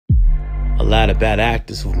A lot of bad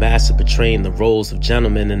actors who've mastered portraying the roles of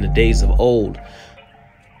gentlemen in the days of old.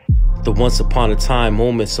 The once upon a time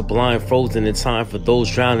moments sublime, frozen in time for those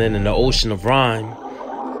drowning in the ocean of rhyme.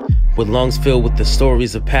 With lungs filled with the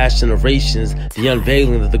stories of past generations, the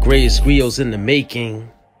unveiling of the greatest griots in the making.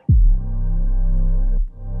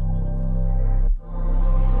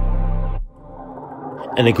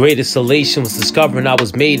 And the greatest elation was discovering I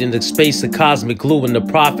was made in the space of cosmic glue, and the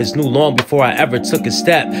prophets knew long before I ever took a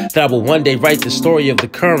step that I would one day write the story of the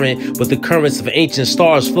current, with the currents of ancient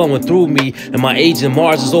stars flowing through me. And my age in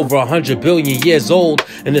Mars is over 100 billion years old,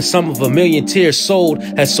 and the sum of 1,000,000 tears sold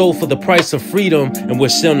has sold for the price of freedom. And we're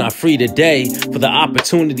still not free today, for the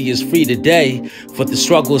opportunity is free today, for the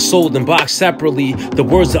struggle is sold and boxed separately. The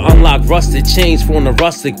words that unlock rusted chains, for in a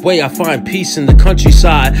rustic way I find peace in the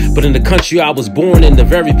countryside. But in the country I was born in,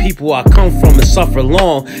 the very people I come from and suffer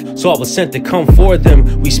long, so I was sent to come for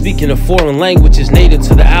them. We speak in a foreign languages native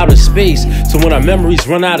to the outer space, so when our memories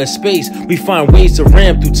run out of space, we find ways to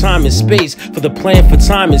ram through time and space. For the plan for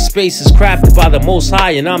time and space is crafted by the Most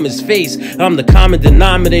High, and I'm His face. I'm the common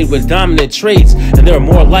denominator with dominant traits, and there are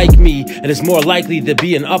more like me, and it's more likely to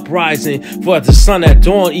be an uprising. For as the sun at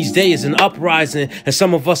dawn, each day is an uprising, and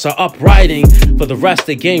some of us are upriding. For the rest,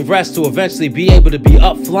 they gain rest to eventually be able to be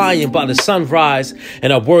up flying by the sunrise.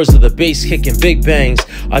 And our words are the bass kicking big bangs.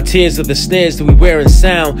 Our tears are the snares that we wear in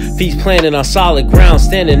sound. Feet planted on solid ground.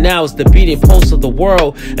 Standing now is the beating pulse of the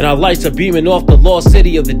world. And our lights are beaming off the lost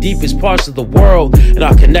city of the deepest parts of the world. And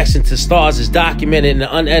our connection to stars is documented in an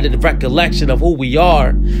unedited recollection of who we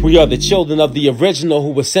are. We are the children of the original,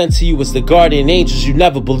 who were sent to you as the guardian angels you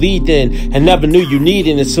never believed in and never knew you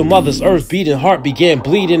needed. Until Mother's earth beating heart began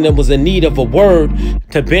bleeding and was in need of a word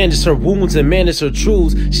to bandage her wounds and manage her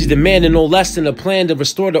truths. She's demanding no less than a plan to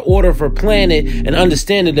restore the order of her planet, and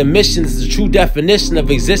understanding the mission is the true definition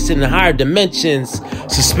of existing in higher dimensions,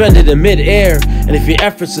 suspended in mid-air. And if your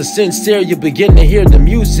efforts are sincere, you'll begin to hear the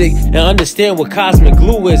music and understand what cosmic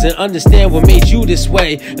glue is, and understand what made you this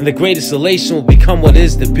way. And the greatest elation will become what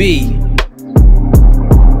is to be.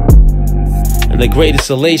 And the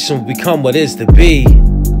greatest elation will become what is to be.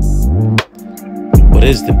 What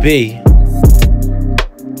is to be.